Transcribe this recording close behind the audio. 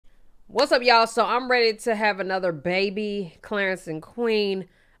What's up, y'all? So I'm ready to have another baby. Clarence and Queen.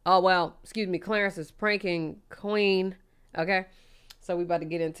 Oh, well, excuse me. Clarence is pranking Queen. Okay. So we about to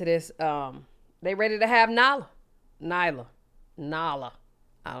get into this. They ready to have Nala. Nala.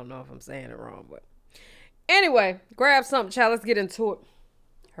 I don't know if I'm saying it wrong, but anyway, grab something, child. Let's get into it.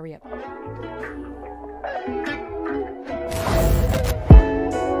 Hurry up.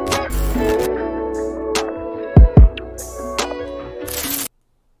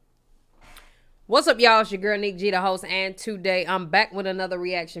 What's up, y'all? It's your girl Nick G, the host, and today I'm back with another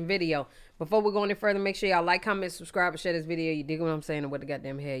reaction video. Before we go any further, make sure y'all like, comment, subscribe, and share this video. You dig what I'm saying? And what the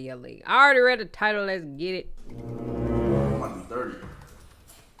goddamn hell y'all league. I already read the title. Let's get it. I might be 30.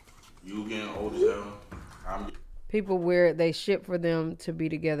 You getting old as hell. People weird. They ship for them to be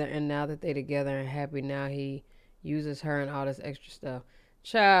together, and now that they together and happy, now he uses her and all this extra stuff.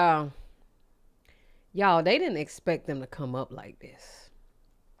 Child, y'all, they didn't expect them to come up like this.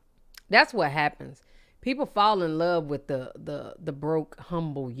 That's what happens. People fall in love with the broke,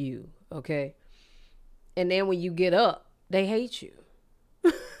 humble you, okay? And then when you get up, they hate you.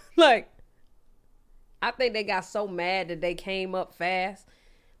 Like, I think they got so mad that they came up fast,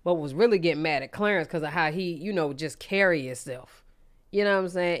 but was really getting mad at Clarence because of how he, you know, just carry himself. You know what I'm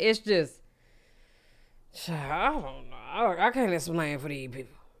saying? It's just, I don't know. I can't explain for these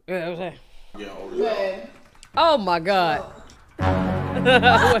people. You know what I'm saying? Yeah, oh my God.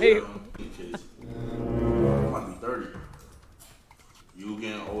 Wait. I might be 30. You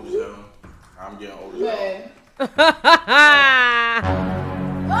getting old as hell. I'm getting old as hell.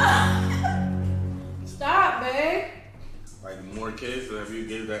 Stop, babe. Like more kids, have you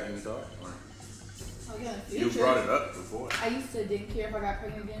gave that any thought? Oh, yeah, You brought it up before. I used to didn't care if I got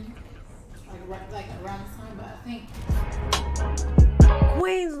pregnant again, like around this time, but I think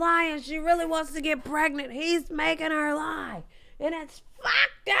Queen's lying. She really wants to get pregnant. He's making her lie, and it's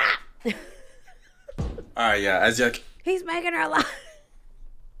fucked up. Alright, yeah, as you He's making her lie.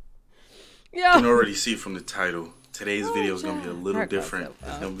 can already see from the title, today's video is going to be a little different.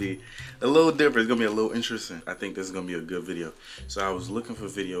 It's going to be a little different. It's going to be a little interesting. I think this is going to be a good video. So I was looking for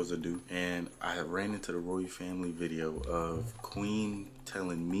videos to do, and I ran into the Roy family video of Queen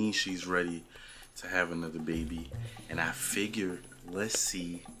telling me she's ready to have another baby. And I figured, let's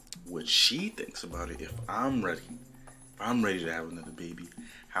see what she thinks about it. If I'm ready to have another baby,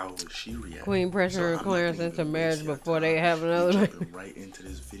 how would she react? Queen pressure Clarence into marriage before they have another baby. Jumping right into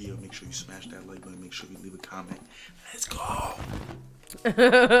this video. Make sure you smash that like button. Make sure you leave a comment. Let's go.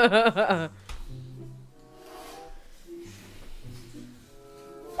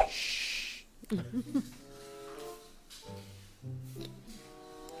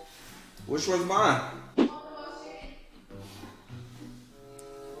 Which one's mine?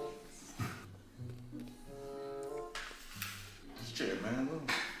 Chicken, man.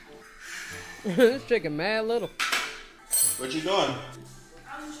 This chicken mad little. What you doing? I'm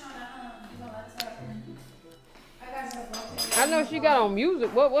trying to do my laptop. I got some vlogs. I know she got on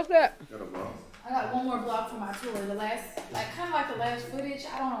music. What's that? I got one more vlog for my tour. The last, kind of like the last footage.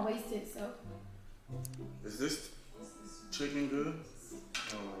 I don't want to waste it, so. Is this chicken good?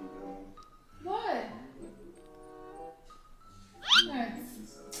 Oh my god. What? There.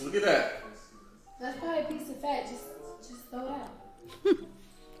 Look at that. That's probably a piece of fat. Just throw it out.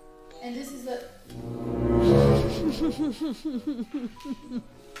 And this is the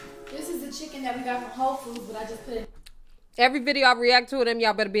chicken that we got from Whole Foods, but I just put it. Every video I react to them,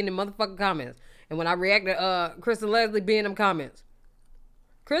 y'all better be in the motherfucking comments. And when I react to Chris and Leslie, be in them comments.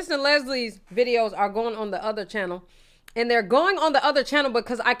 Chris and Leslie's videos are going on the other channel. And they're going on the other channel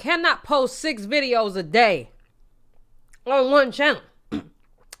because I cannot post 6 videos a day on one channel.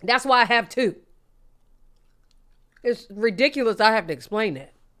 That's why I have 2. It's ridiculous I have to explain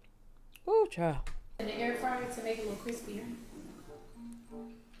that. Oh, child. In the air fryer to make it a little crispier.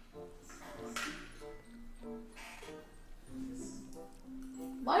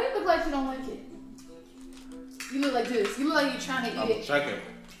 Why do you look like you don't like it? You look like this. You look like you're trying to eat it. Checking.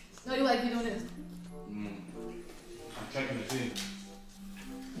 No, you like you doing this. I'm checking to see.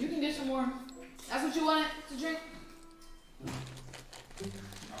 You can get some more. That's what you wanted to drink?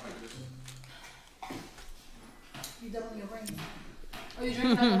 You doubling your brain. Oh, you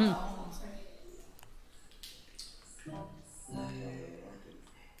drinking alcohol? Oh, I'm sorry.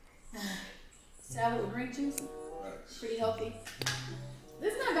 Salad with green juice. Pretty healthy.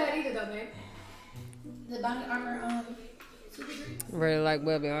 This is not bad either, though, babe. The Body Armor super drink. Really like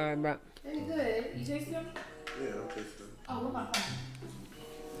Webby. All right, bro. Very good. You taste them? Yeah, I'll taste them. Oh, what my phone?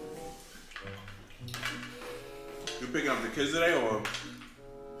 You picking up the kids today, or?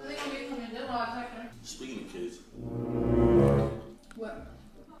 They're gonna be coming. They're all attacking. Speaking of kids. What?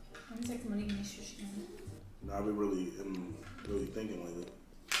 me text Monique and make sure she can. No, I've been really thinking lately.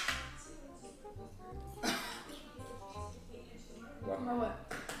 About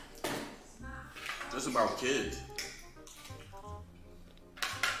what? Just about kids.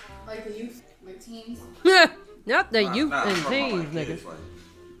 Like the youth, like teens. Not the youth and teens, nigga. Kids, like,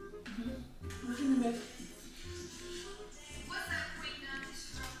 What you mean, babe?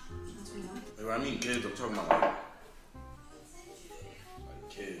 if I mean kids, I'm talking about like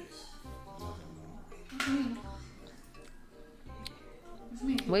kids. What you mean? What you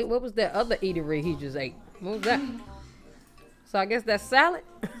mean? Wait, what was that other eatery he just ate? What was that? So I guess that's salad?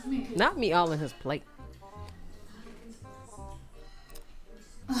 What you mean? Not me all in his plate.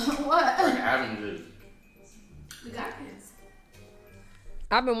 What? Like having kids. We got kids.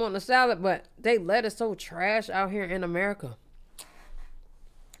 I've been wanting a salad, but they lettuce so trash out here in America.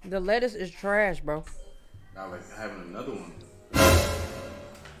 The lettuce is trash, bro. I like having another one.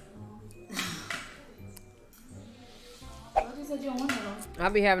 I just said you don't want that one. I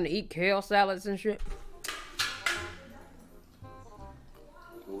be having to eat kale salads and shit. But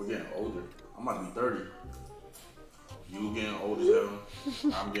we're getting older. I'm about to be 30. You getting old as hell.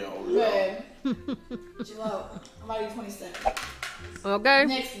 I'm getting old as hell. Babe, chill out. I'm about to be 27. Okay?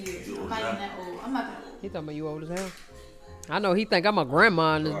 Next year. I'm not even that old. I'm not that old. He talking about you old as hell. I know he think I'm a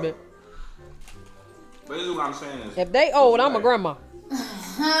grandma in this bit. But this is what I'm saying is, If they old, I'm a grandma. What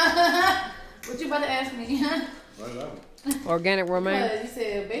you about to ask me? Organic romaine. Because you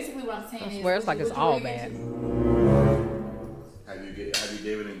said basically what I'm saying is. I swear it's like it's all bad. have you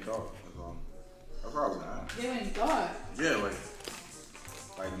gave it any thought? That's all I was gonna ask. Give it any thought. Yeah,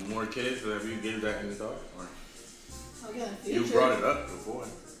 like more kids. Have you given that any thought? Or Like in the future. you brought it up before.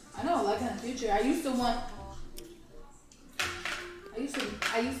 I know, like in the future. I used to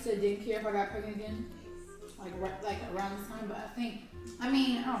didn't care if I got pregnant again. Like around this time, but I don't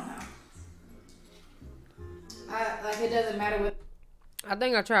know. It doesn't matter what I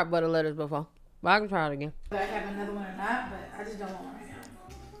think I tried butter lettuce before. But I can try it again. I have another one or not, but I just don't want one right now.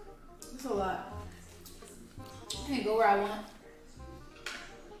 It's a lot. I can't go where I want.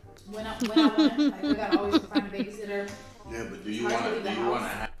 When I want. Like I gotta always find a babysitter. Yeah, but do you want to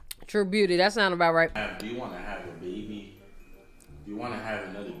have? True beauty. That sounds about right. Do you want to have a baby? Do you want to have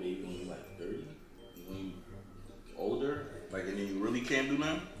another baby when you're like 30? When you older? Like, and then you really can't do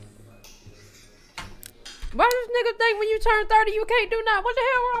nothing? Why does nigga think when you turn 30 you can't do nothing? What the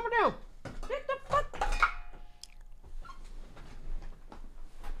hell wrong with them? Get the fuck.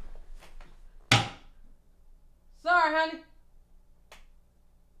 Sorry, honey.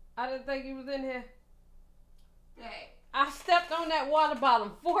 I didn't think he was in here. Hey. I stepped on that water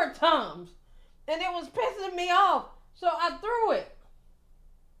bottle 4 times. And it was pissing me off. So I threw it.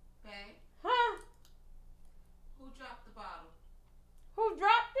 Babe, Huh? who dropped the bottle? Who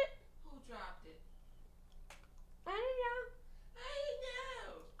dropped it? Who dropped it? I don't know. I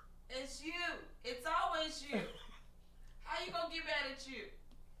know. It's you. It's always you. How you gonna get mad at you?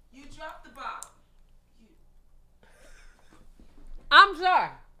 You dropped the bottle. I'm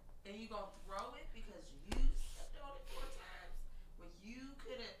sorry. And you gonna throw it because you stepped on it 4 times when you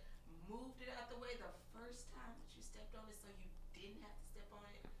could have moved it out the way the first time that you stepped on it so you didn't have to step on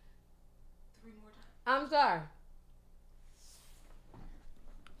it 3 more times. I'm sorry.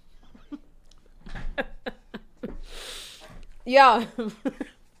 Yo.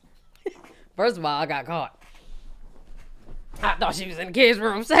 First of all, I got caught. I thought she was in the kids'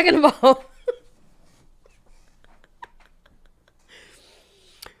 room. Second of all.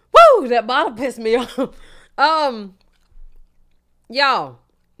 Woo! That bottle pissed me off. Y'all.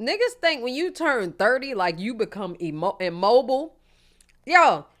 Niggas think when you turn 30, like you become immobile.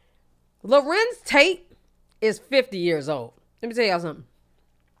 Yo. Lorenz Tate is 50 years old. Let me tell y'all something.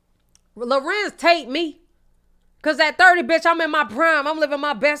 Lorenz Tate me. Because at 30, bitch, I'm in my prime. I'm living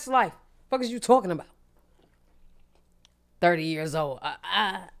my best life. Fuck is you talking about? 30 years old.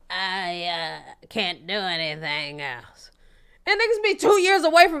 I can't do anything else. And niggas be 2 years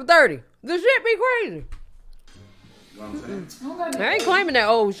away from 30. The shit be crazy. You know what I'm saying? I ain't claiming that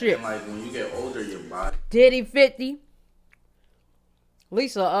old shit. And like when you get older, your body. Diddy 50.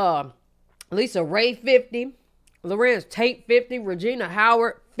 Lisa Ray 50. Lorenz Tate 50. Regina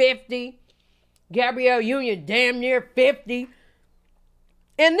Howard 50. Gabrielle Union damn near 50.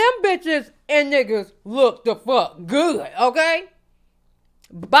 And them bitches and niggas look the fuck good, okay?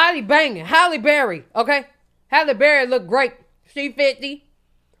 Body banging. Halle Berry, okay? Halle Berry look great. She 50.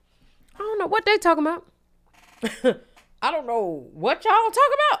 I don't know what they talking about. I don't know what y'all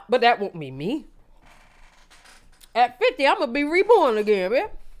talking about, but that won't be me. At 50, I'm gonna be reborn again, man.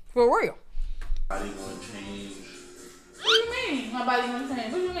 For real. Body gonna change. What do you mean? My body gonna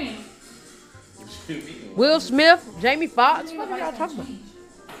change. What do you mean? Will Smith, Jamie Foxx. What are y'all talking about? Turn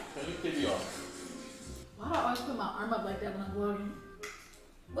the TV off. Why do I always put my arm up like that when I'm vlogging?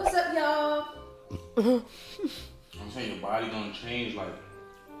 What's up, y'all? I'm saying your body gonna change, like.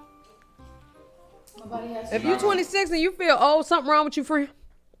 My body has If you 26 and you feel old, something wrong with you, friend.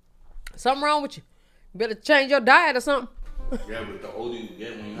 Something wrong with you. You better change your diet or something. Yeah, but the older you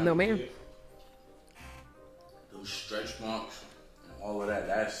get when you have No, a ma'am. kid, those stretch marks and all of that,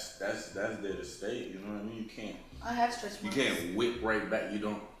 that's there to stay. You know what I mean? You can't. I have stretch You marks. can't whip right back. You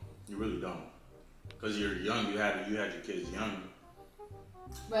really don't. Because you're young. You had your kids young.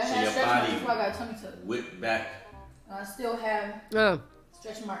 But I So had your stretch marks body- before I got a tummy tuck. Whip back. I still have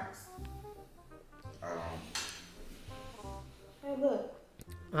stretch marks. Hey, look.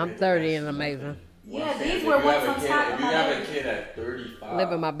 I'm 30 and amazing. Yeah, these were what's on top of If you my have a leg. kid at 35,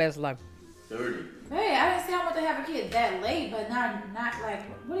 Living my best life. 30. Hey, I didn't say I want to have a kid that late, but not like,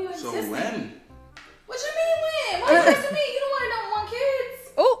 what are you So insisting? when? What you mean when? What are you insisting me? You don't want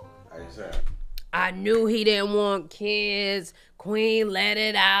kids. Oh, I said. I knew he didn't want kids. Queen, let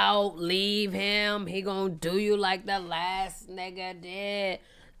it out. Leave him. He gonna do you like the last nigga did.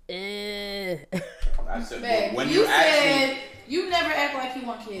 I said, Babe, when you asked said you never act like you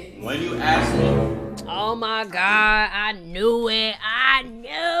want kids. me, when you asked me, Oh my God, I knew it. I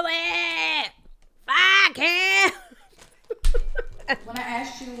knew it. Fuck him. When I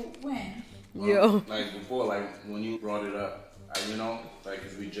asked you when. Yo. like before, like when you brought it up, you know, like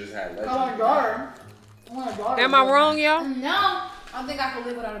if we just had legend. I want a daughter. I want a daughter. Am I wrong, y'all? No. I think I could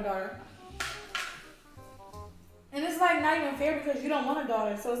live without a daughter. And it's like not even fair because you don't want a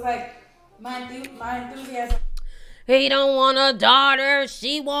daughter. So it's like my enthusiasm. He don't want a daughter.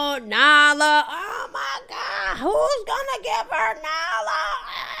 She want Nala. Oh my God. Who's gonna give her Nala?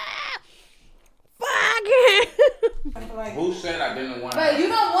 Fuck him. Like, Who said I didn't want? but you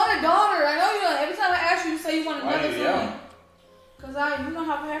don't want a daughter. I know you don't. Every time I ask you, you say you want Why another you yelling? son. Because you know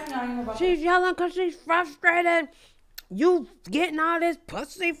how passionate I am about She's yelling because she's frustrated. You getting all this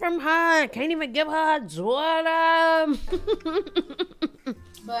pussy from her and can't even give her a daughter.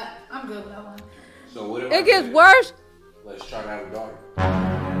 But I'm good with that one. So what if It gets worse. Let's try to have a daughter.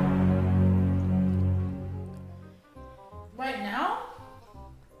 Right now?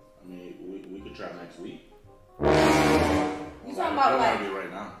 I mean, we could try next week. You talking about like? right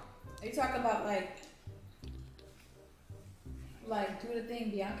now? Are you talking about like do the thing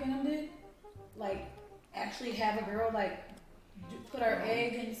Bianca and them did? Like actually have a girl like put our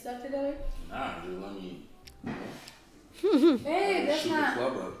egg and stuff together? Nah, just let me. Hey, that's shoot the not.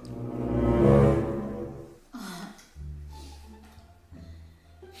 club up.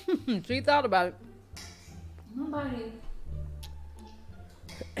 She thought about it. Nobody.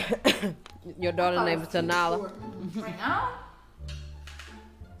 Your daughter's name is Tanala. Right now?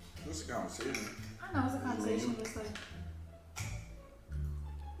 What's the conversation? I know it's a conversation, but it's like.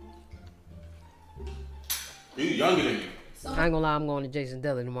 You younger than me. I ain't gonna lie, I'm going to Jason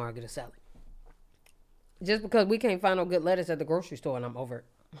Deli tomorrow to get a salad. Just because we can't find no good lettuce at the grocery store and I'm over it.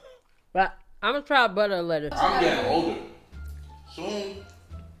 But I'm gonna try butter lettuce. I'm getting older. Soon.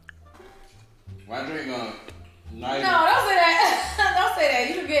 My drink gonna. No, don't say that. Don't say that.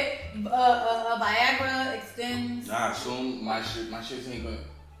 You can get a Viagra extends. Nah, soon my shit ain't gonna.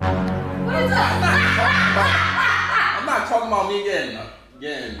 What is that? I'm not talking about me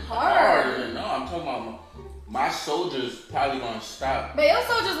getting Hard. hard. No, I'm talking about my soldiers probably gonna stop. But your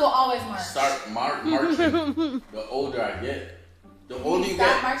soldiers will always march. Start marching. The older I get, the older you Stop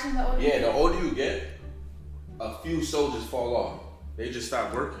get. marching the older. Yeah, the older you get, a few soldiers fall off. They just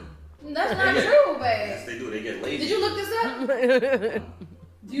stop working. That's not true, Yes, babe. they do. They get lazy. Did you look this up?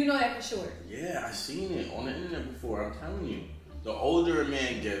 Do you know that for sure? Yeah, I seen it on the internet before. I'm telling you, the older a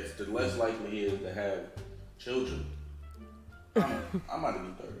man gets, the less likely he is to have children. I'm about to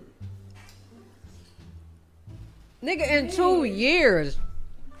be 30. Nigga, in 2 years.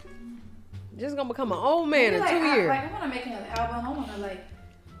 Just gonna become an old man in Maybe, 2 years. I want to make another album. I want to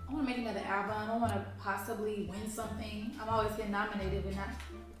make another album. I want to possibly win something. I'm always getting nominated but not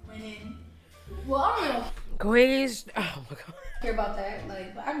winning. Well, I don't really Queens. Oh my God. care about that.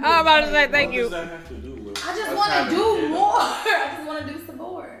 Like, but I can I'm about to say nominated. thank What you. does that have to do with? I just us want to having do kids? more. I just want to do some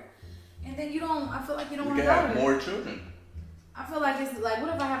more. And then you don't. I feel like you don't We want can to have more children. I feel like it's like,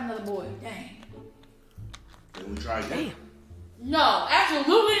 what if I have another boy? Dang. Then we try again. No,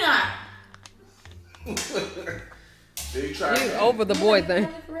 absolutely not. Then you try You again. over the boy thing.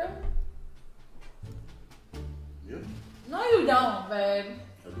 For real? Yeah, No, you don't, babe.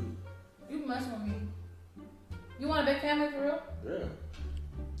 I do. You messing with me. You want a big family for real? Yeah.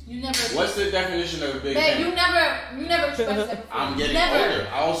 You never. What's the definition of a big Babe, fan? you never expressed that before. I'm getting older.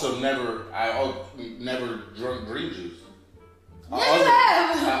 I also never drunk green juice.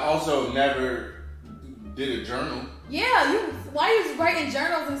 I also never did a journal. Yeah, why you writing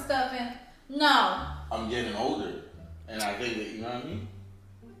journals and stuff? And no. I'm getting older, and I think that, you know what I mean.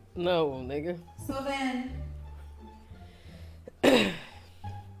 No, nigga. So then,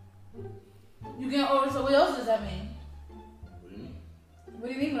 you getting older. So what else does that mean? What do you mean? What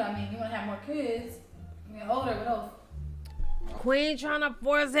do you mean? What I mean? You want to have more kids? You get older. What else? Queen trying to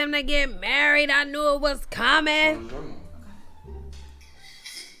force him to get married. I knew it was coming.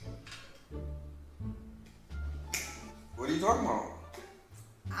 What are you talking about?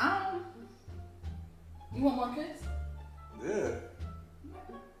 You want more kids? Yeah.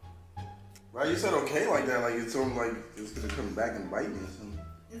 Right, you said okay like that, like it's something like it's gonna come back and bite me or something.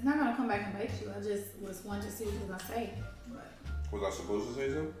 It's not gonna come back and bite you. I just was wanting to see what you was gonna say. But Was I supposed to say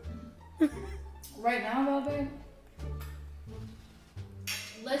something? right now, though, babe,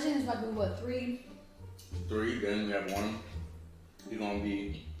 Legend is about to be what, 3? 3, then we have 1. You're gonna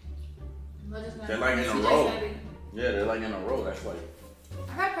be. Legend's gonna They're like in a CJ's row. gonna be- Yeah, they're like in a row. That's like.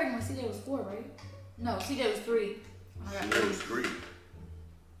 I got pregnant when CJ was 4, right? No, CJ was 3. I got It was 3.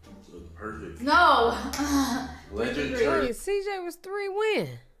 So perfect. No. Legend Three. Wait, Church. CJ was 3 when?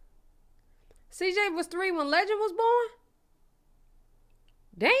 CJ was 3 when Legend was born?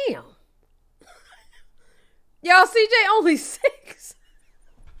 Damn. Y'all, CJ only 6.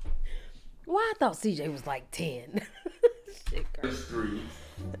 Why I thought CJ was like 10. Shit, girl. It's 3.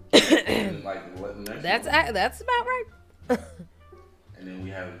 And like what next? That's about right. And then we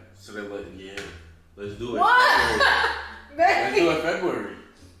have let's do it. What? Let's do Baby. it February.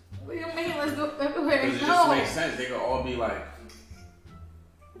 What do you mean? Let's do it February. Because it just No. makes sense. They could all be like.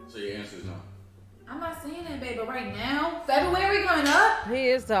 So your answer is no. I'm not saying that, babe, but right now, February coming up? He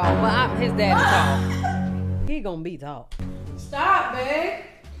is tall. Well, his dad is tall. He gonna be tall. Stop, babe.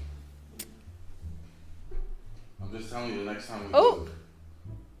 I'm just telling you the next time we Oh. do it.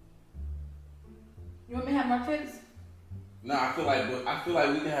 You want me to have more kids? No, I feel like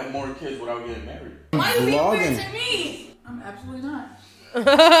we can have more kids without getting married. Why you being weird to me? I'm absolutely not.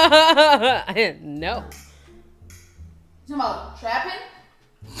 No. You talking about trapping?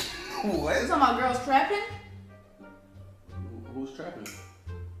 What? You talking about girls trapping? Who's trapping?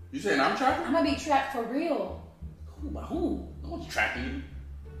 You saying I'm trapping? I'm gonna be trapped for real. Who? No one's trapping you.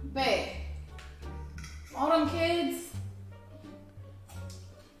 Babe. All them kids.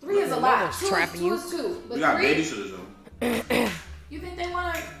 3 is a lot. one's 2 trapping is 2. But We got 3, babysitters though. you think they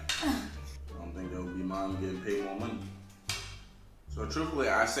wanna... I don't think there would be mom getting paid more money. So truthfully,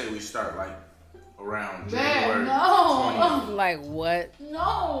 I say we start like around January. No. 20th. Like what?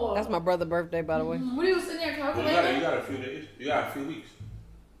 No. That's my brother's birthday, by the way. What are you sitting there Well, calculating? you got a few days. You got a few weeks.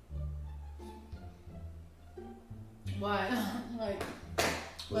 Why? Like,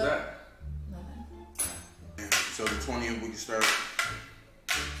 What's that? nothing. So the 20th we can start.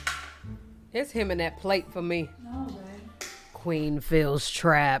 It's him and that plate for me. No, babe. Queen feels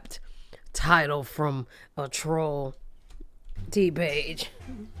trapped. Title from a troll. T-Page.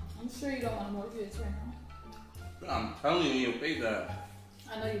 I'm sure you don't want more kids right now. I'm telling you, you'll pay that.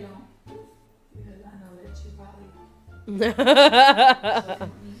 I know you don't. Because I know that you probably...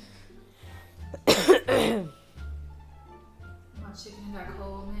 My chicken got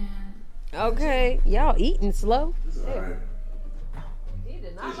cold, man. Okay, y'all eating slow. It's alright. He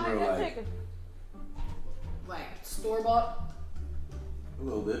did not like that chicken. Like, store-bought? A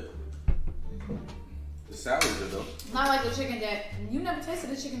little bit. The salad's good though. Not like the chicken that... You never tasted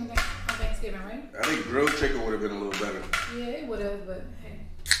the chicken on Thanksgiving, right? I think grilled chicken would have been a little better. Yeah, it would have, but hey.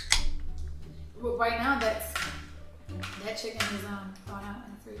 But right now, that chicken is thawed out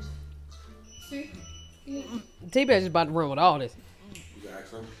in the fridge. See? Yeah. T-Page is about to run with all this. You got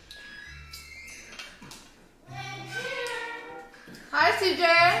some? Hi, CJ.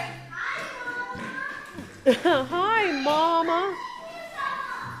 Hi, Mama.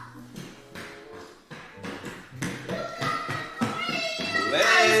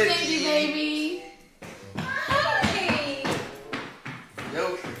 Hi, Stingy baby. Hi.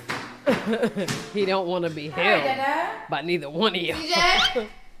 Yo. He don't want to be Hi, held Dada. by neither one of you. CJ.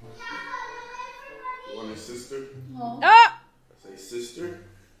 You want a sister? Oh. Ah! I say sister.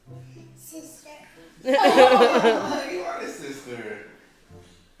 Sister. You want a sister?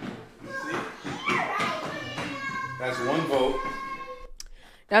 See? That's one vote.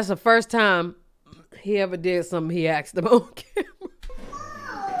 That's the first time he ever did something he asked him on camera.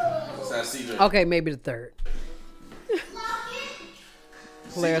 That's CJ. Okay, maybe the third.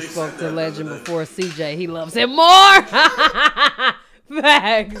 Claire CJ spoke said to that Legend the other day. before CJ. He loves him more.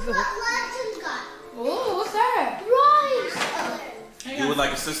 Facts. Ooh, what's that? Rice. You would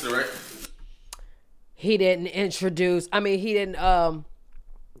like a sister, right? He didn't introduce. I mean, he didn't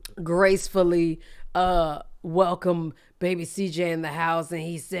gracefully welcome baby CJ in the house, and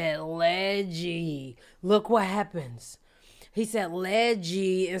he said, "Leggy." Look what happens. He said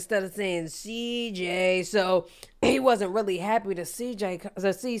Leggy instead of saying CJ. So he wasn't really happy to see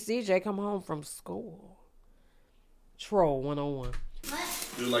CJ come home from school. Troll 101.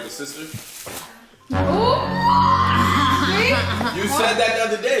 You would like a sister? Ooh. You said that the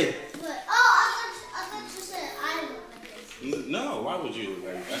other day. I thought you said I want this. No, why would you?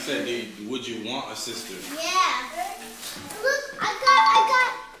 Like, I said, would you want a sister? Yeah. Look, I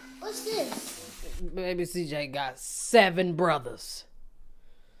got, what's this? Baby CJ got 7 brothers.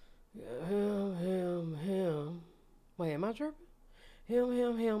 Him. Wait, am I tripping?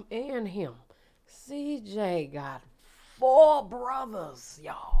 Him, and him. CJ got 4 brothers,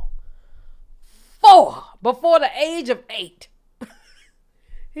 y'all. 4 before the age of 8.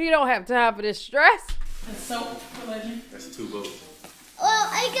 He don't have time for this stress. That's so religion. That's 2 votes. Well,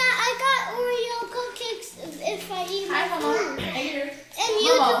 I got Oreo cupcakes if I eat my food. And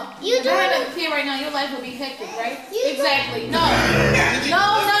you If I had a kid right now, your life would be hectic, right? Exactly. No.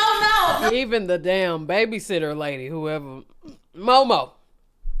 Even the damn babysitter lady, whoever, Momo,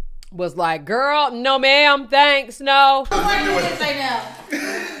 was like, girl, no ma'am, thanks, no. What do you say now?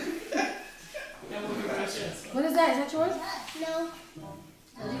 What is that? Is that yours? No,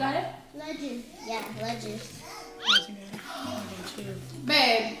 You got it? legend. Yeah, legend.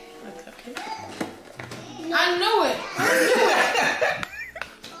 Babe. I knew it.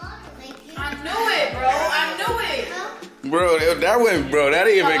 I knew it, bro. I knew it. Bro, that went, bro. That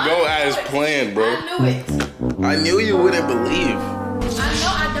didn't even go as planned, bro. I knew it. I knew you wouldn't believe.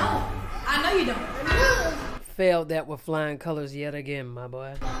 I know you don't. Failed that with flying colors yet again, my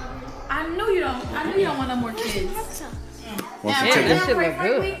boy. I knew you don't want no more kids. Want some Yeah, chicken? That shit look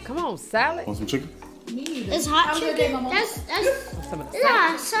frankly, good. Come on, salad. Want some chicken? Me neither. It's hot Have a good chicken. day, Mama. That's Some of the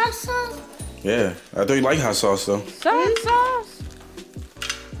yeah, sauce. Yeah, I thought you like hot sauce though. soy sauce.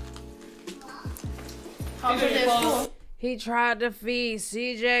 Have a good day, school. He tried to feed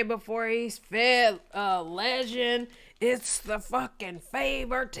CJ before he fed Legend. It's the fucking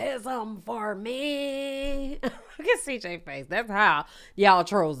favoritism for me. Look at CJ face. That's how y'all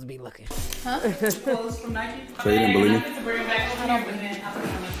trolls be looking. Clothes from Nike. So you didn't believe me? I don't believe it.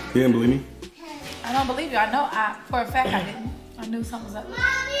 You didn't believe me? I don't believe you. I know. For a fact, I didn't. I knew something was up.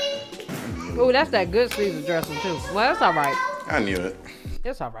 Ooh, that's that good Caesar dressing too. Well, that's all right. I knew it.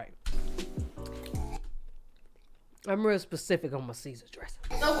 It's all right. I'm real specific on my Caesar dressing.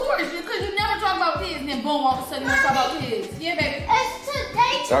 Of course, because you never talk about kids, and then boom, all of a sudden you want to talk about kids. Yeah, baby. It's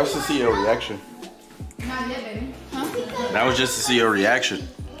today. That was to see your reaction. Not yet, baby. Huh? That was just to see your reaction.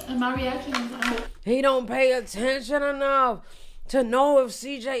 And my reaction is, He don't pay attention enough to know if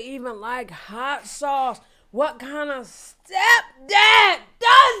CJ even like hot sauce. What kind of stepdad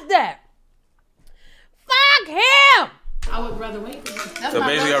does that? Fuck him! I would rather wait. That's So my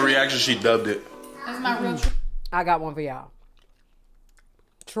basically, real her truth. reaction, she dubbed it. That's my real truth. I got one for y'all.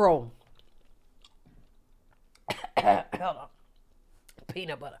 Troll. Hold on.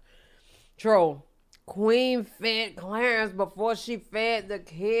 Peanut butter. Troll. Queen fed Clarence before she fed the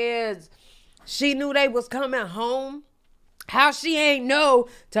kids. She knew they was coming home. How she ain't know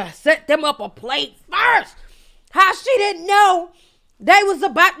to set them up a plate first? How she didn't know they was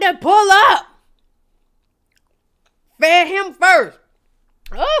about to pull up? Fed him first.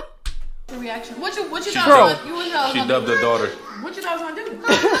 Oh. The reaction. What you She thought? dubbed, she dubbed her daughter. What you thought I was gonna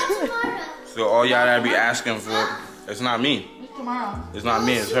do? So all y'all gotta be asking for, it's not me. It's tomorrow. It's not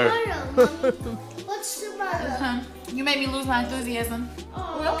me, it's her. What's tomorrow? Huh? You made me lose my enthusiasm.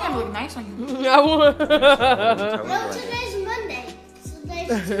 Oh, that kind of look nice on you. I want. Well, today's Monday. So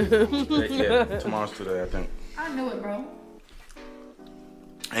today's Yeah, tomorrow's today, I think. I knew it, bro.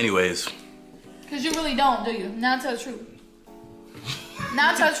 Anyways, Cause you really don't, do you? Now tell the truth.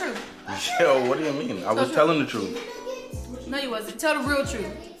 Now tell the truth. yo, what do you mean? I was telling the truth. No, you wasn't. Tell the real truth,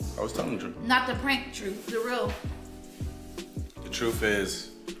 I was telling the truth. not the prank truth. The real. The truth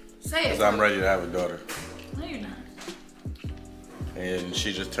is, Say it. I'm ready to have a daughter. No, you're not. And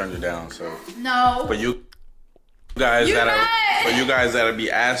she just turned it down, so. No. For you guys You that'll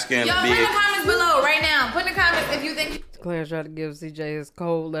be asking, Yo, put in the comments below right now. Put in the comments if you think. Clarence tried to give CJ his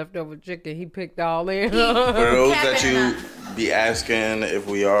cold leftover chicken. He picked all in. for those that Capping you be asking if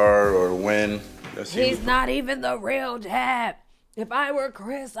we are or when, that's you. He's not even the real dad. If I were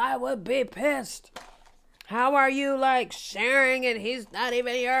Chris, I would be pissed. How are you like sharing and he's not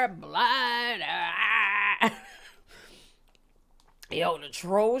even your blood? Yo, the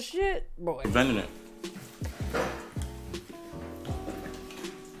troll shit, boy. Preventing it.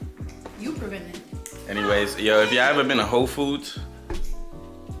 You prevented it. Anyways, yo, if y'all ever been to Whole Foods,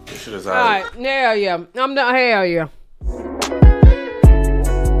 this shit is All right, hell yeah. I'm done. Hell yeah.